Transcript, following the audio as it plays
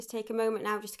Just take a moment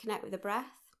now just to connect with the breath.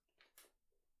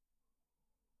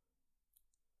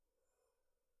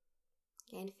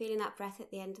 Again, feeling that breath at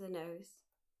the end of the nose.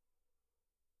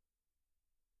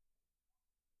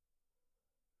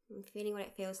 And feeling what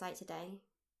it feels like today.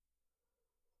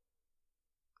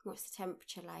 What's the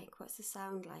temperature like? What's the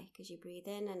sound like as you breathe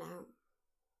in and out?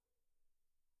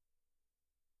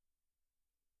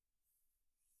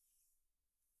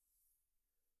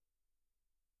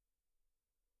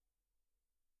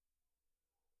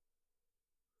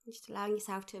 Just allowing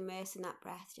yourself to immerse in that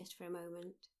breath just for a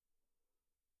moment.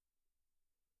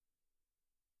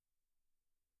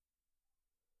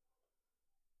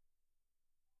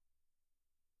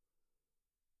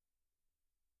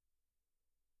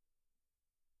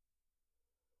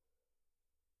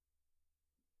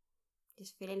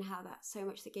 Just feeling how that's so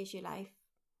much that gives you life.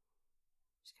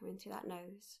 Just coming through that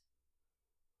nose.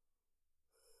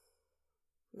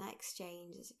 And that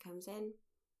exchange as it comes in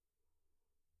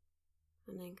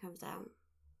and then comes out.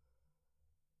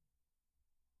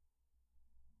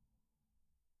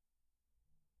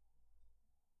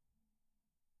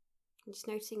 And just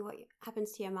noticing what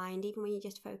happens to your mind even when you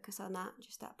just focus on that,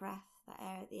 just that breath, that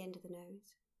air at the end of the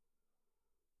nose.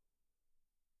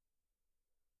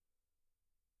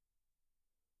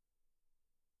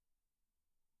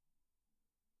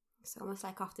 It's almost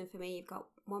like often for me, you've got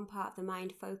one part of the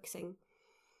mind focusing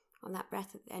on that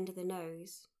breath at the end of the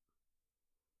nose,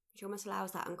 which almost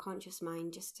allows that unconscious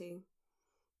mind just to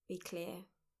be clear.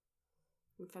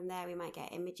 And from there we might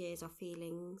get images or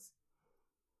feelings.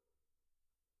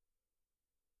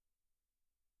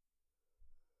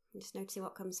 And just noticing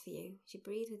what comes for you as you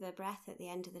breathe with the breath at the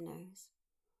end of the nose.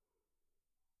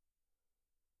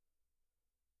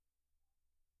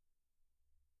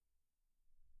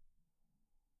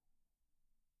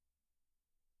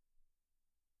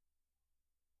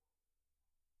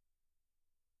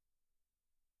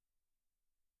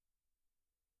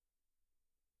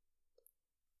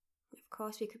 Of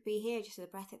course, we could be here just with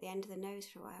the breath at the end of the nose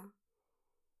for a while.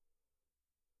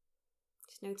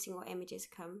 Just noticing what images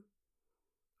come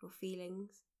or feelings.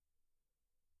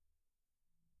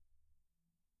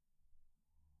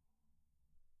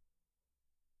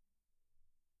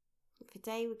 For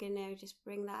today, we're going to just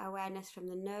bring that awareness from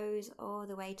the nose all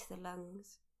the way to the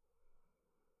lungs.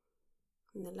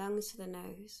 From the lungs to the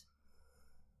nose.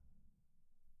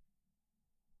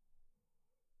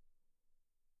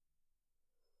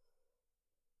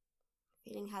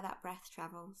 Feeling how that breath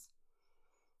travels.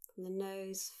 From the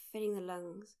nose, filling the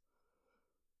lungs.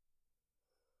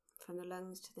 From the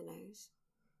lungs to the nose.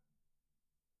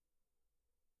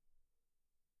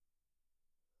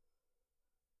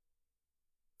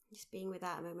 Just being with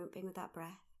that moment, being with that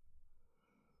breath.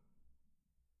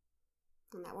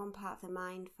 And that one part of the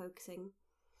mind focusing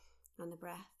on the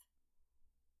breath.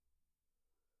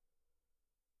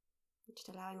 Just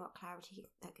allowing what clarity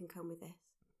that can come with this.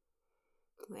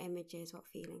 What images, what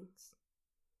feelings.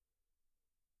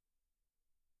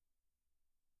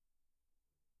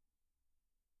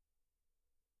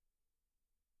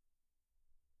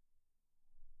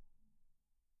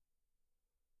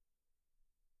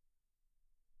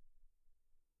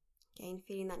 Again,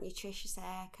 feeling that nutritious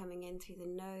air coming in through the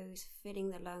nose,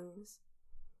 filling the lungs.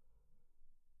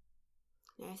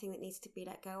 And everything that needs to be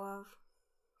let go of,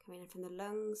 coming in from the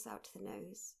lungs out to the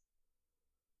nose.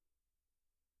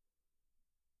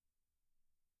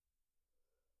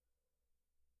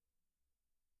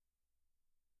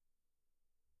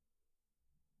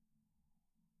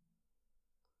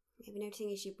 Maybe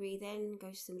noticing as you breathe in,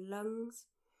 goes to the lungs.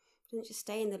 It doesn't just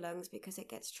stay in the lungs because it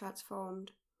gets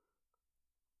transformed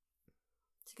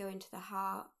to go into the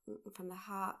heart, and from the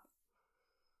heart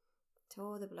to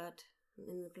all the blood, and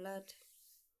in the blood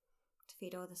to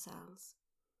feed all the cells.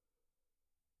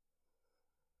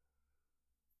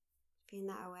 Feeling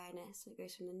that awareness, it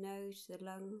goes from the nose to the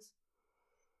lungs,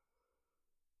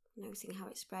 noticing how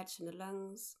it spreads from the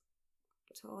lungs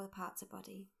to all the parts of the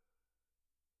body.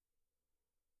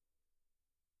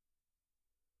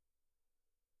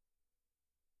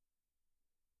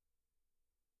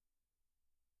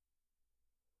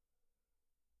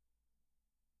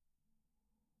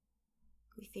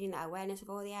 We're feeling that awareness of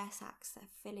all the air sacs that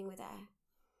are filling with air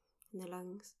in the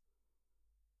lungs.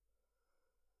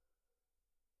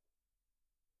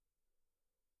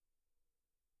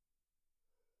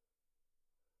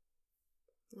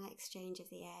 And that exchange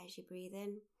of the air as you breathe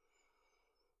in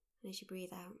and as you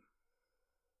breathe out.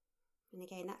 And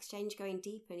again, that exchange going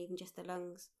deeper, and even just the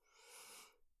lungs,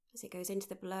 as it goes into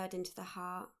the blood, into the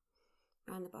heart,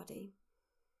 around the body.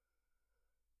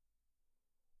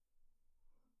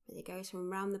 As it goes from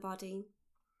around the body,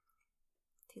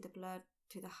 through the blood,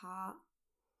 through the heart,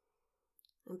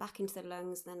 and back into the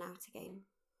lungs, and then out again.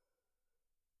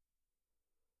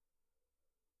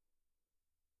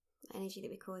 The energy that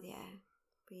we call the air,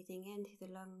 breathing in through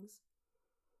the lungs,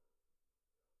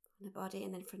 and the body,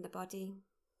 and then from the body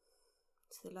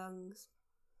to the lungs,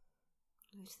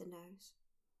 to the nose.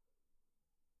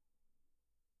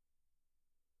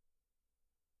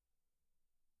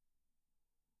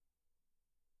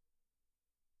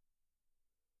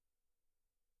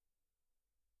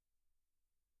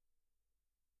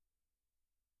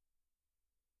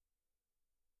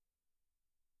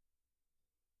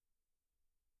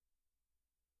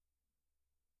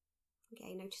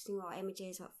 Okay, noticing what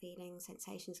images, what feelings,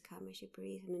 sensations come as you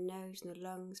breathe from the nose and the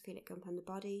lungs. Feel it come from the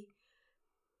body,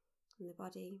 to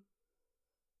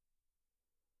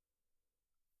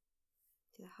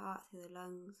the heart, through the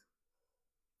lungs,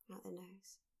 out the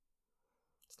nose.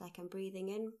 It's like I'm breathing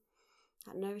in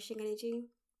that nourishing energy,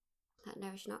 that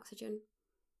nourishing oxygen,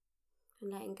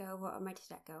 and letting go of what I'm ready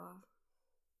to let go of.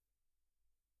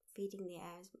 Feeding the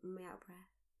air as my out breath.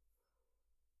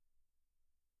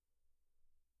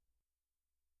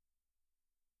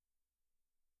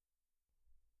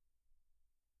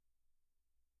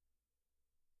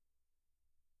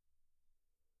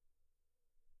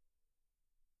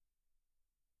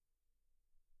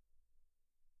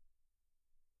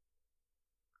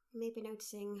 Maybe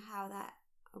noticing how that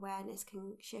awareness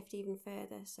can shift even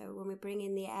further. So when we bring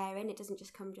in the air in, it doesn't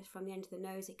just come just from the end of the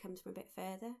nose, it comes from a bit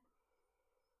further.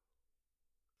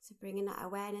 So bringing that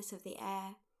awareness of the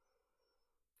air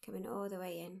coming all the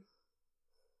way in,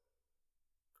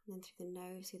 and then through the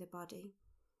nose, through the body,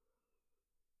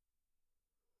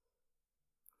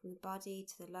 from the body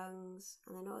to the lungs,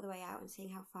 and then all the way out, and seeing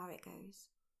how far it goes.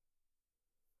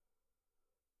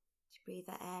 Just breathe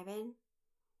that air in,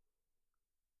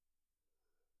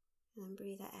 and then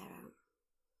breathe that air out.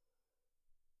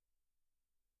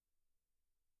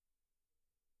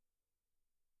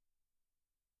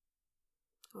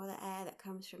 Or the air that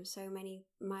comes from so many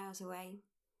miles away.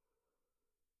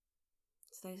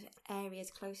 So those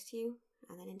areas close to you,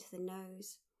 and then into the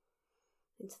nose,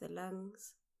 into the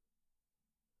lungs,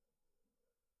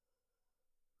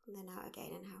 and then out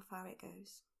again, and how far it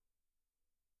goes.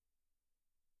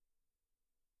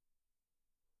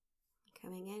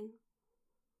 Coming in,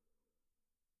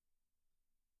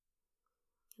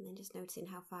 and then just noticing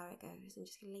how far it goes. I'm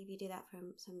just going to leave you do that for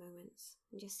some moments,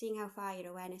 and just seeing how far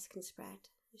your awareness can spread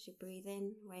as you breathe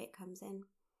in, where it comes in,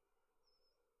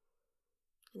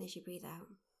 and as you breathe out.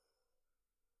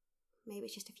 Maybe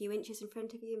it's just a few inches in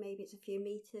front of you, maybe it's a few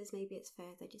meters, maybe it's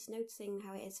further. Just noticing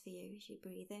how it is for you as you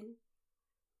breathe in.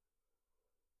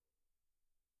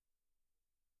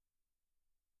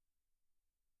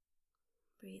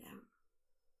 Breathe out.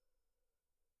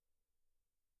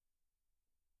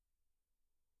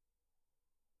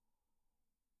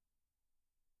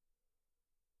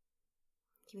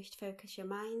 If you wish to focus your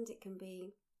mind, it can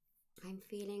be I'm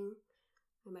feeling,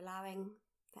 I'm allowing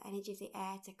the energy of the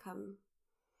air to come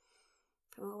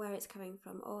from where it's coming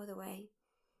from, all the way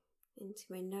into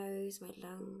my nose, my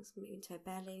lungs, into my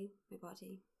belly, my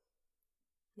body,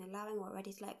 and allowing what I'm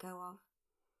ready to let go of,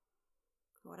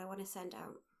 what I want to send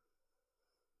out,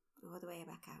 all the way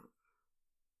back out.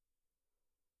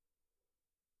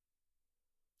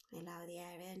 I allow the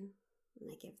air in,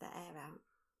 and I give that air out.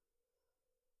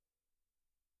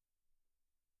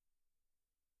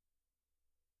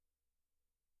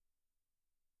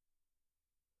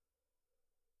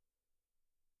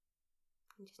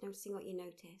 And just noticing what you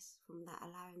notice from that,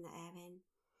 allowing the air in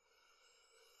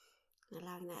and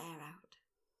allowing the air out.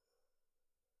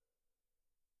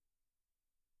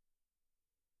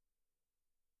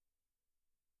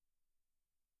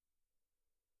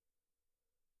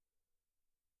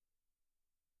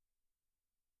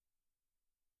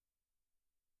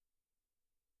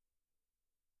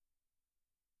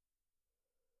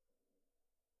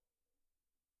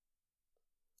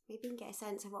 Maybe you can get a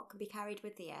sense of what can be carried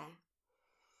with the air.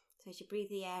 So as you breathe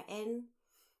the air in,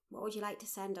 what would you like to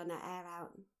send on that air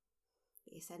out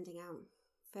that you're sending out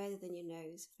further than your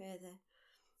nose, further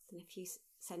than a few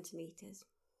centimetres?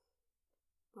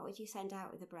 What would you send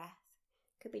out with the breath?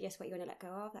 Could be just what you want to let go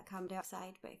of, that carbon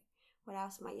dioxide, but what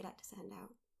else might you like to send out?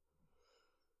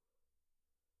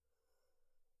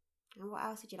 And what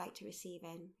else would you like to receive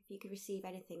in? If you could receive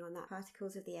anything on that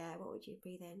particles of the air, what would you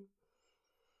breathe in?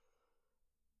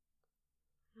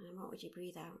 And what would you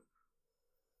breathe out?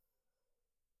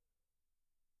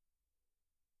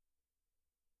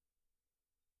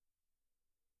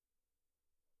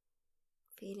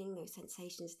 Feeling those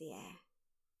sensations of the air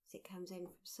as it comes in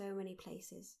from so many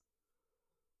places.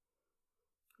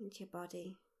 Into your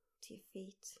body, to your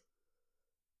feet.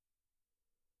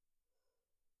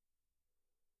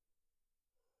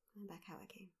 And back out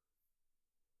again.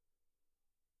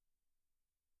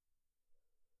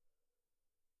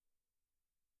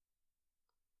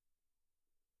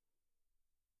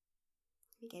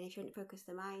 Again, if you want to focus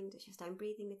the mind, it's just I'm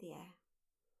breathing with the air.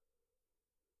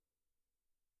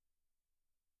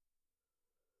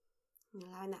 And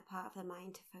allowing that part of the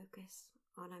mind to focus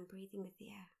on I'm breathing with the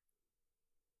air.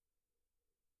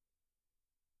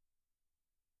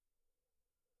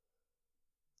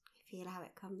 Feel how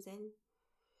it comes in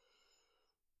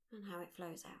and how it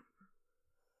flows out.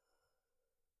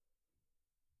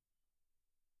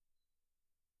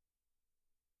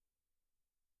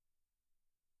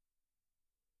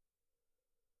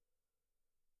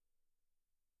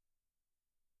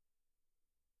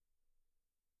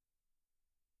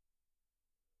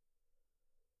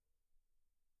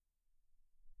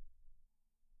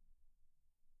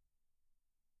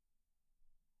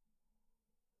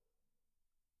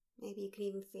 Maybe you can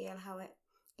even feel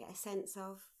get a sense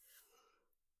of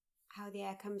how the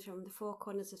air comes from the four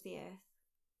corners of the earth,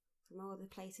 from all the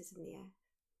places in the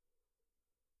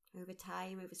earth, over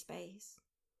time, over space.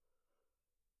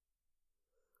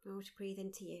 All to breathe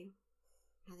into you,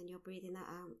 and then you're breathing that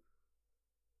out.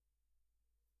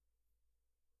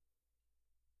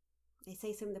 They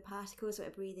say some of the particles that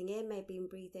are breathing in may have been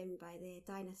breathed in by the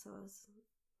dinosaurs.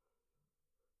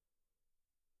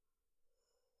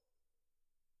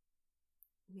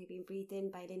 Maybe breathed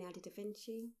in by Leonardo da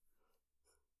Vinci.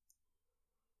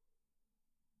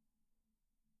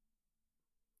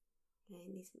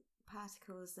 And these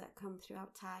particles that come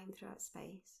throughout time, throughout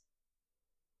space.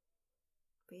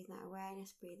 Breathing that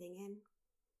awareness, breathing in.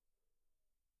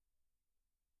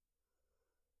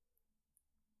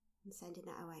 And sending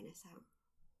that awareness out.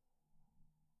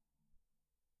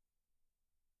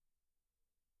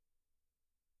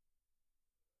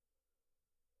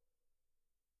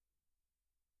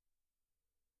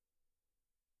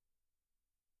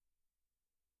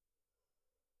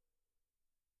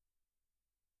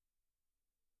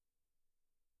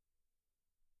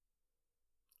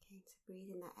 Okay, so breathe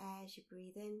in that air as you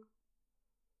breathe in.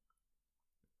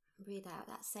 And breathe out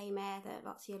that same air that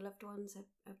lots of your loved ones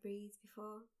have breathed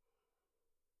before.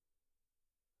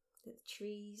 That the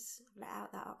trees have let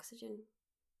out that oxygen.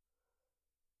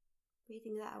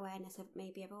 Breathing that awareness of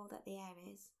maybe of all that the air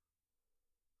is.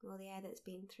 All the air that's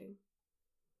been through.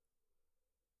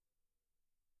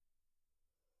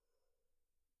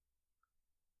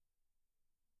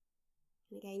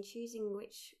 And again, choosing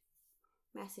which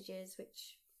messages,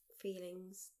 which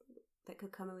feelings that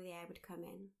could come in with the air would come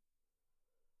in.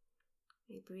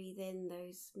 You breathe in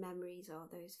those memories or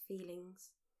those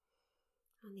feelings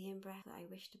on the in-breath that I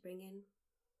wish to bring in.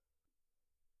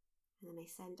 And then I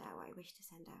send out what I wish to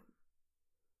send out.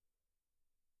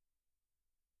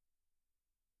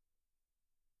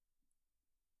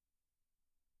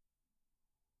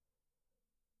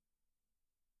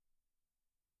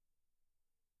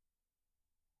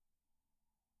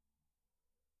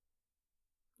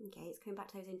 Okay, it's coming back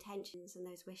to those intentions and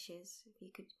those wishes. If you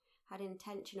could had an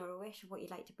intention or a wish of what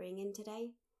you'd like to bring in today,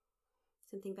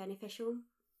 something beneficial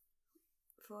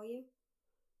for you,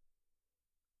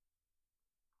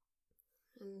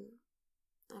 and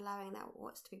allowing that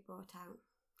what's to be brought out.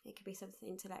 It could be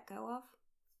something to let go of,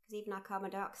 because even our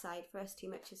carbon dioxide for us too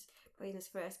much is poisonous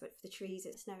for us, but for the trees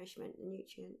it's nourishment and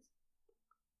nutrients.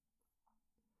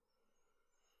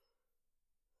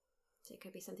 So it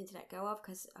could be something to let go of,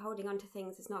 because holding on to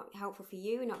things is not helpful for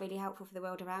you, not really helpful for the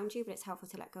world around you, but it's helpful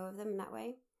to let go of them in that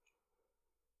way.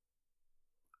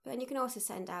 But then you can also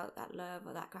send out that love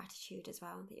or that gratitude as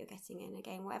well that you're getting in.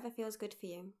 Again, whatever feels good for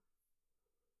you.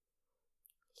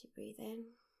 As you breathe in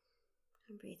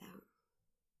and breathe out.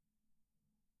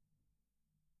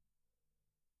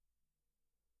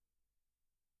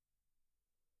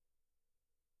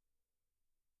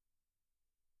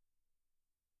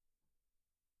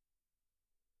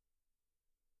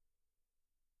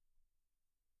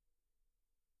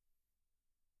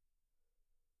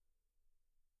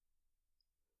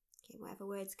 Okay, whatever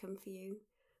words come for you,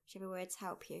 whichever words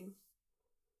help you.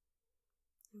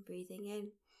 And breathing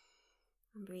in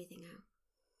and breathing out.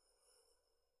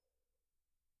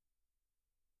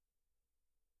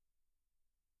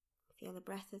 Feel the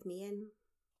breath of me in.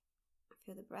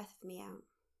 Feel the breath of me out.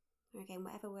 Or again,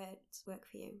 whatever words work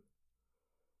for you.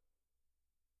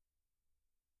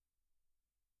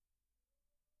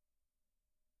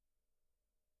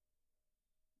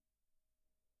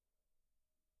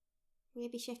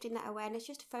 Maybe shifting that awareness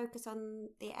just to focus on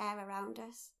the air around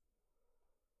us.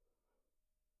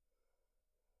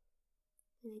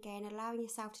 And again, allowing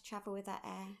yourself to travel with that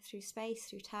air through space,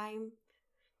 through time,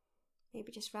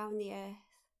 maybe just round the earth.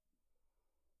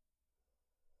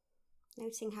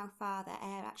 Noticing how far that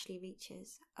air actually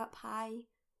reaches, up high,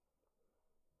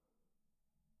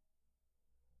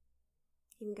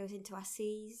 even goes into our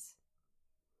seas.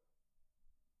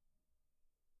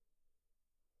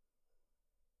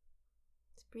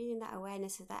 Just breathing that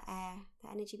awareness of that air, the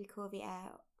energy we call the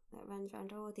air that runs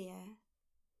around all the earth.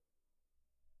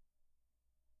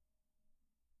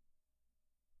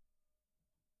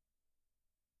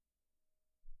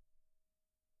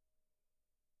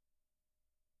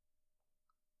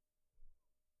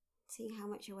 Seeing how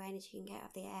much awareness you can get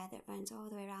of the air that runs all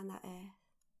the way around that earth.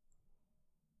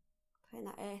 Putting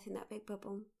that earth in that big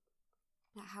bubble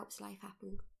that helps life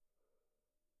happen.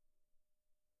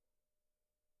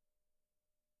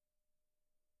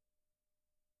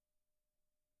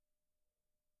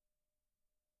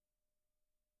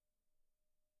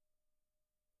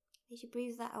 As you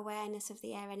breathe that awareness of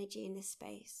the air energy in this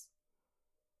space.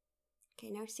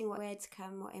 Okay, noticing what words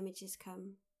come, what images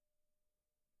come.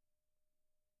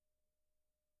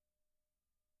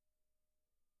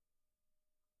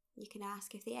 You can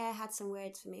ask, if the air had some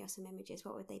words for me or some images,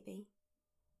 what would they be?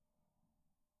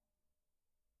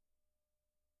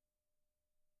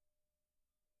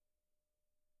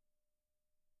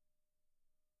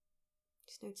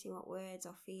 Just noticing what words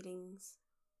or feelings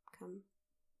come.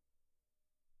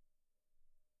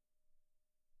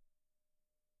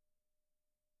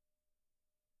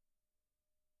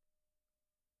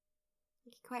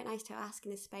 It's quite nice to ask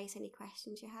in this space any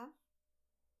questions you have.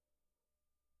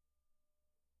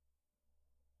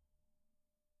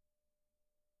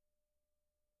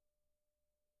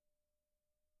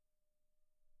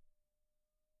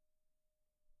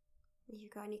 If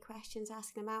you've got any questions,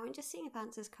 ask them out and just seeing if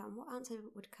answers come. What answer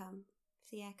would come if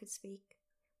the air could speak,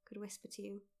 could whisper to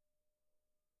you?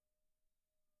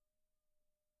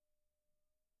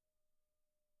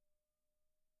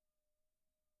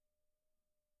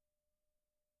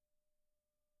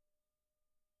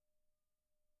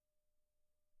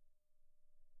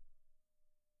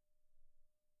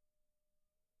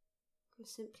 Or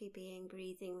simply being,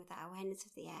 breathing with that awareness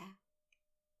of the air.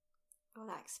 All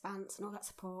that expanse and all that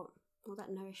support, all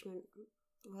that nourishment,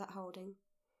 all that holding.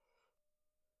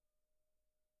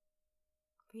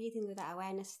 Breathing with that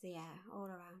awareness of the air all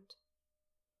around.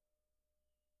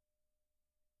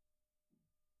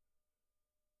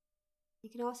 You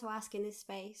can also ask in this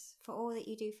space, for all that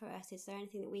you do for us, is there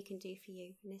anything that we can do for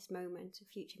you in this moment and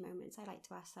future moments? I like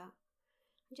to ask that.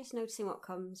 And just noticing what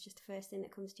comes, just the first thing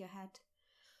that comes to your head.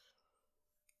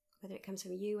 Whether it comes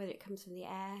from you, whether it comes from the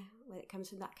air, whether it comes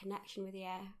from that connection with the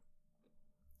air.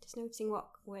 Just noticing what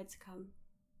words come.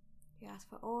 You ask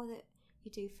for all that you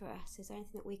do for us. Is there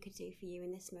anything that we could do for you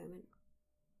in this moment?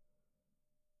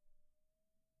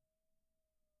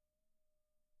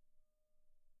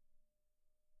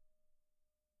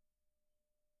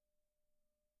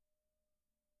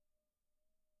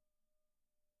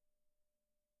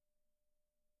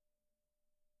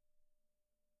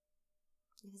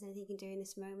 If there's anything you can do in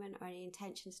this moment or any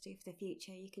intentions to do for the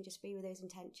future, you can just be with those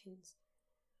intentions.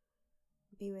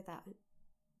 Be with that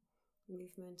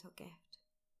movement or gift.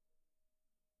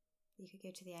 You could go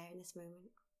to the air in this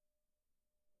moment.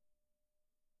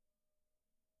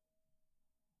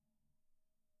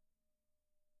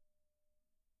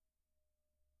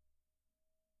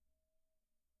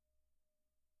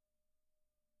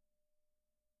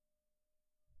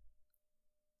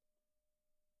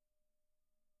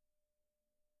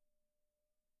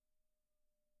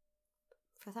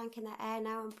 For thanking that air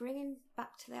now and bringing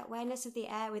back to the awareness of the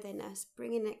air within us,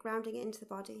 bringing it, grounding it into the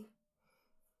body.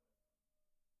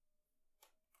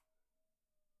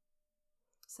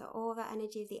 So all that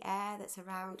energy of the air that's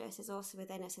around us is also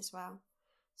within us as well.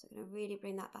 So we're going to really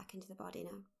bring that back into the body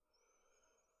now.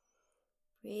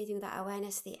 Breathing with that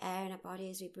awareness of the air in our body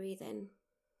as we breathe in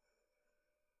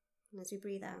and as we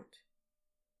breathe out.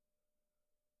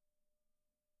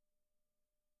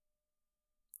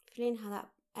 Feeling how that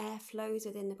air flows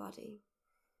within the body.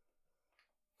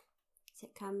 As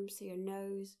it comes through your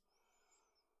nose,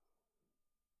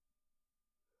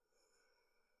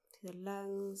 through the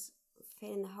lungs,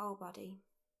 feeling the whole body.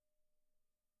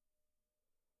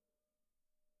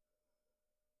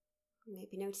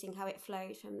 Maybe noticing how it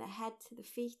flows from the head to the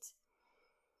feet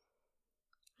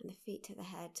and the feet to the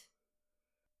head.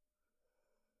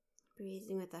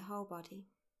 Breathing with the whole body.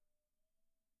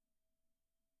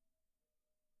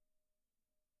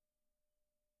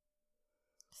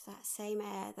 It's that same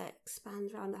air that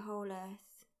expands around the whole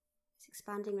earth. It's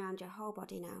expanding around your whole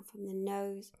body now, from the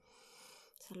nose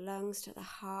to the lungs to the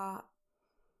heart,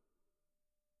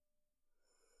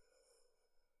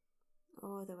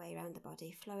 all the way around the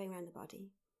body, flowing around the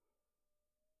body.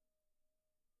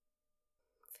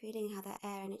 Feeling how that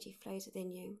air energy flows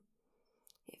within you.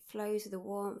 It flows with the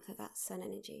warmth of that sun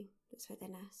energy that's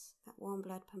within us, that warm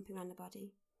blood pumping around the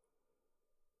body.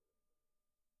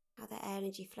 How that air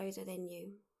energy flows within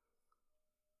you.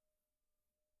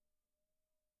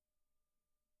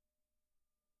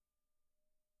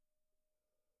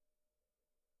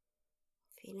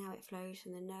 Feeling how it flows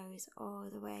from the nose all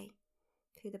the way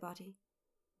through the body.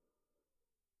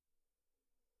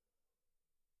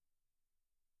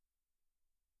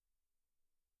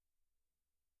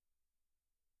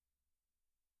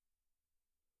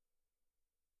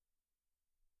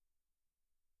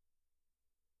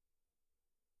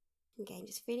 Again,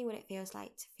 just feeling what it feels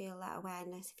like to feel that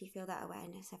awareness, if you feel that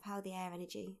awareness of how the air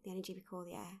energy, the energy we call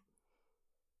the air,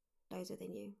 flows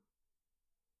within you.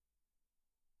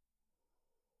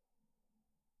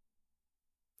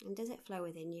 And does it flow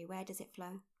within you? Where does it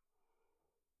flow?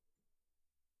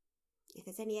 If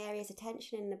there's any areas of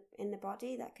tension in the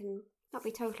body, that can not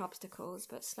be total obstacles,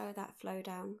 but slow that flow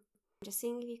down. Just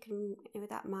seeing if you can,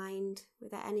 with that mind,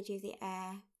 with that energy of the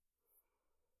air,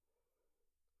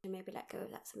 and maybe let go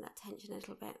of some of that tension a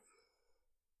little bit.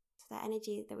 So that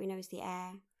energy that we know is the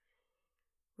air,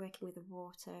 working with the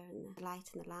water and the light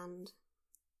and the land,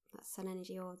 that sun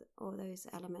energy, all those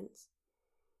elements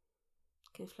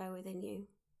can flow within you.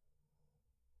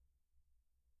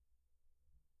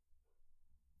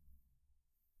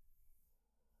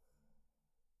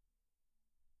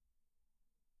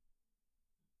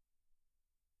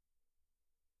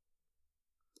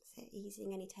 So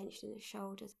easing any tension in the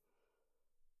shoulders,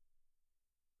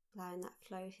 allowing that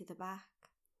flow through the back,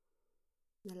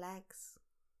 the legs.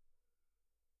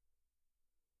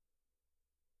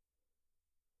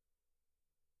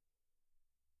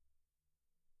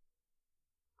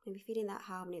 Maybe feeling that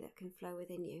harmony that can flow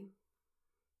within you.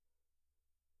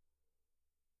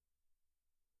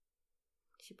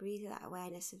 As you breathe that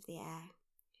awareness of the air,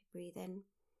 you breathe in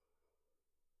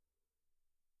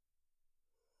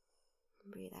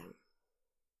and breathe out.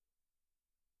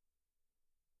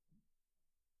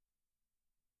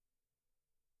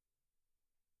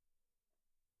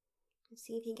 And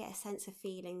see if you can get a sense of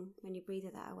feeling when you breathe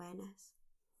with that awareness.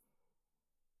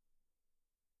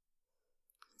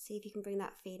 See if you can bring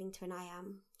that feeling to an I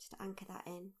am, just to anchor that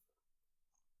in.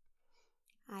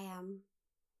 I am.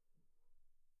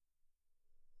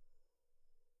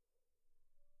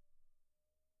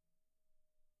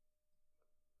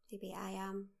 Maybe I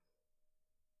am,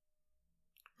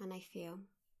 and I feel.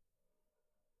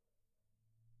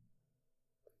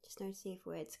 Just noticing if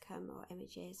words come, or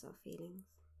images or feelings.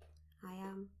 I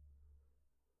am,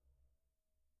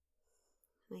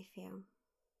 and I feel.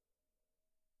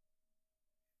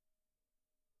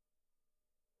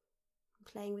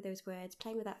 Playing with those words,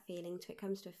 playing with that feeling till it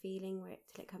comes to a feeling,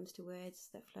 till it comes to words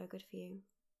that flow good for you.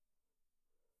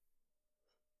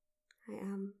 I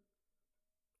am,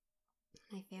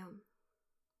 and I feel.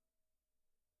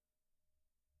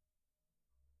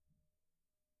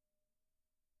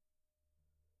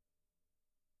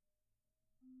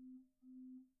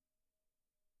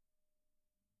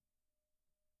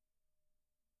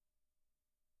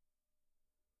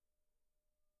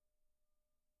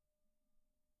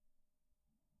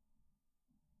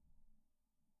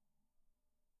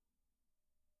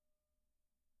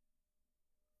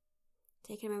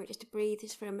 Taking a moment just to breathe,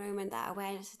 just for a moment, that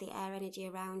awareness of the air energy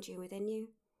around you and within you.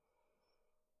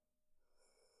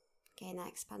 Gain that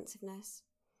expansiveness,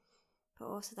 but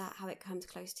also that how it comes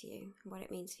close to you and what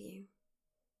it means for you.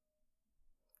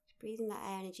 Just breathing that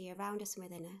air energy around us and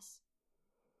within us.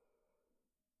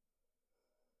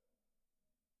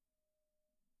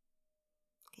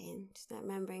 Again, just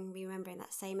remembering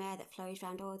that same air that flows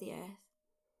around all the earth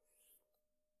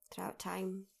throughout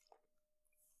time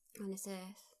on this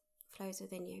earth flows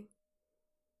within you.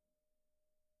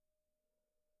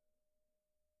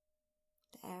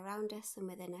 The air around us and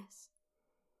within us.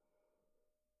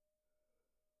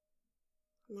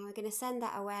 Now we're going to send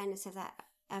that awareness of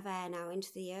air now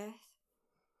into the earth.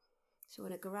 So we're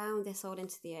going to ground this all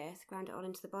into the earth, ground it all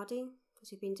into the body,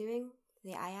 as we've been doing,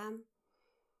 the I am,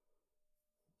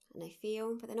 and I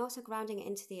feel, but then also grounding it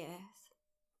into the earth.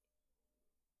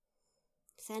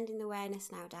 Sending the awareness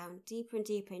now down deeper and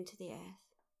deeper into the earth.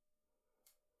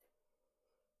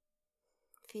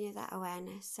 Feeling that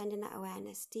awareness, sending that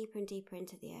awareness deeper and deeper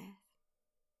into the earth.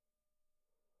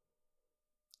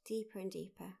 Deeper and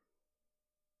deeper.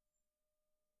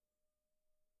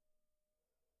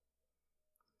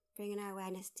 Bringing our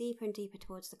awareness deeper and deeper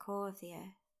towards the core of the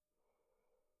earth.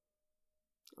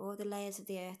 All the layers of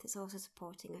the earth that's also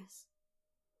supporting us.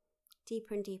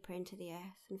 deeper and deeper into the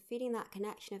earth, and feeling that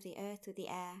connection of the earth with the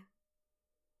air.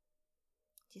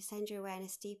 Just send your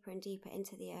awareness deeper and deeper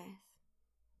into the earth.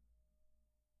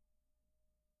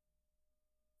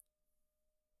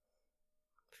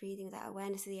 Breathing with that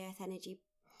awareness of the earth energy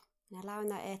and allowing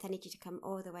that earth energy to come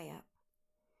all the way up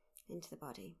into the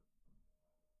body.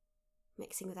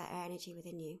 Mixing with that air energy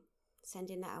within you.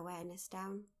 Sending that awareness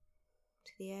down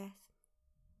to the earth.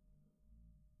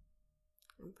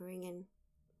 And bringing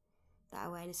that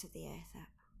awareness of the earth up.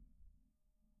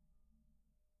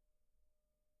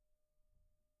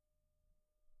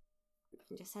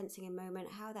 And just sensing a moment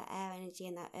how that air energy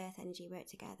and that earth energy work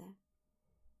together.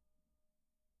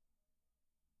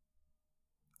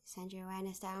 Send your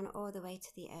awareness down all the way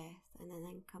to the earth and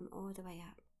then come all the way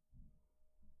up.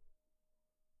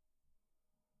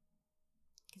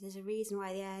 Because there's a reason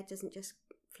why the air doesn't just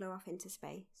flow off into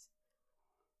space.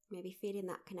 Maybe feeling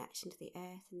that connection to the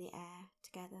earth and the air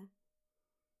together.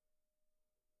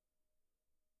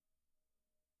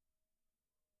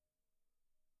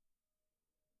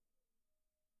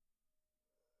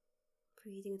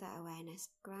 Breathing with that awareness,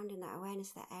 grounding that awareness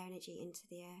of that air energy into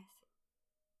the earth.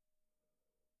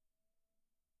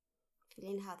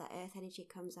 Feeling how that earth energy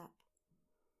comes up.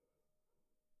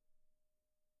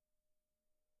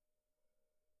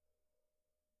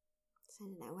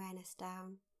 Sending that awareness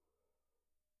down.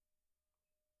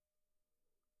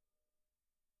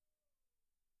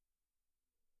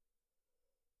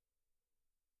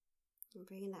 And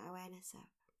bringing that awareness up.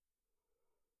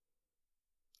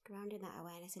 Grounding that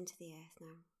awareness into the earth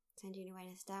now. Sending your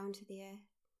awareness down to the earth.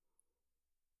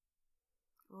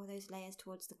 All those layers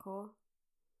towards the core.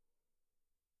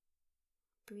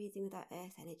 Breathing with that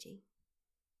earth energy.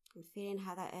 And feeling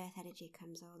how that earth energy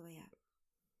comes all the way up.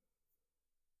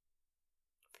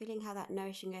 Feeling how that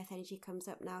nourishing earth energy comes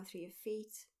up now through your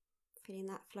feet. Feeling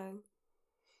that flow.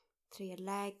 Through your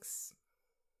legs.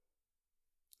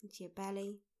 Into your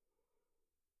belly.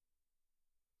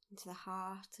 Into the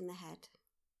heart and the head.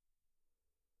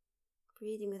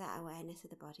 Breathing with that awareness of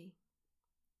the body.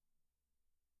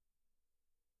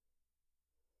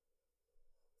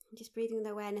 And just breathing with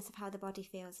awareness of how the body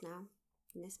feels now,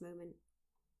 in this moment.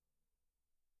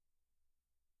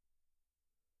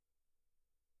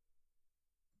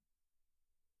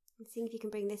 And seeing if you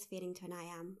can bring this feeling to an I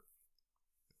am.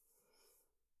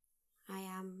 I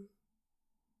am.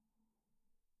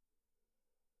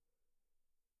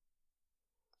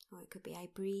 Or it could be I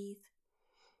breathe,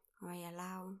 or I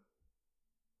allow.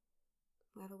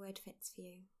 Whatever word fits for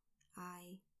you.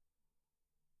 I.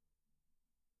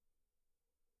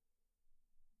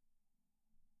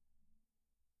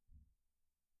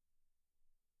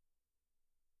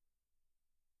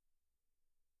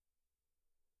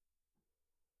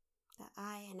 That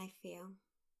I and I feel.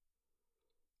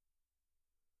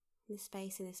 In this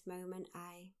space, in this moment,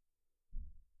 I.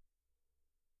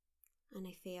 And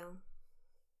I feel.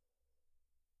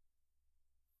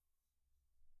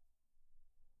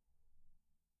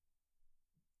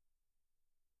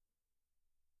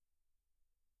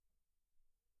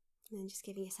 And then just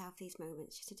giving yourself these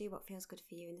moments just to do what feels good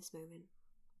for you in this moment.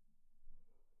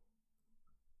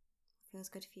 What feels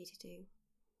good for you to do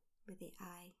with the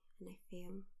I and I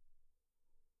feel.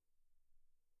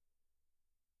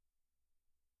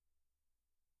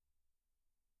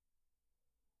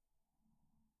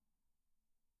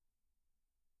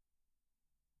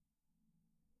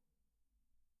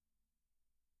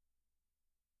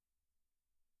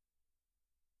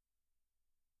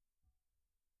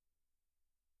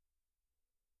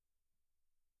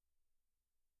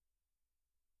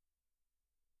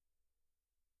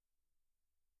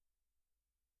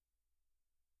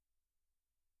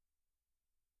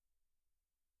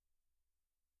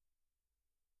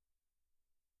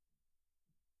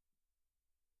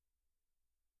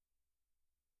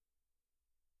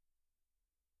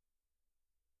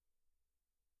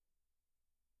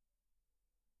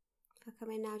 So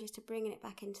coming now just to bringing it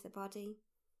back into the body.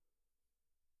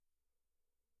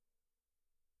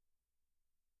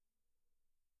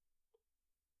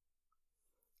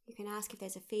 You can ask if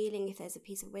there's a feeling, if there's a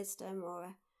piece of wisdom or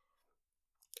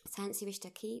a sense you wish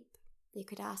to keep. You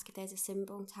could ask if there's a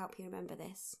symbol to help you remember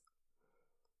this.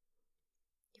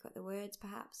 You've got the words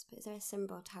perhaps, but is there a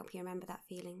symbol to help you remember that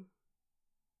feeling?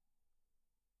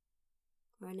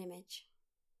 Or an image?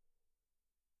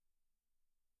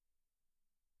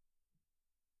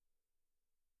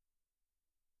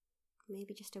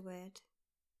 Maybe just a word.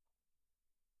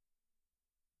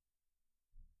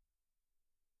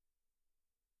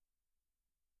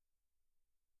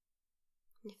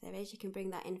 And if there is, you can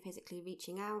bring that in physically,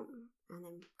 reaching out and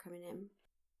then coming in.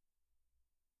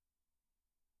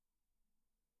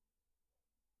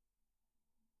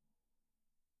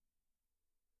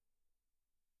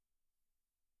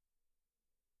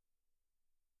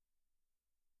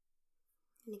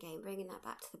 And again, bringing that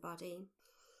back to the body.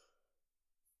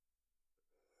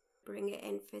 Bring it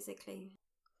in physically,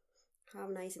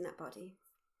 harmonising that body.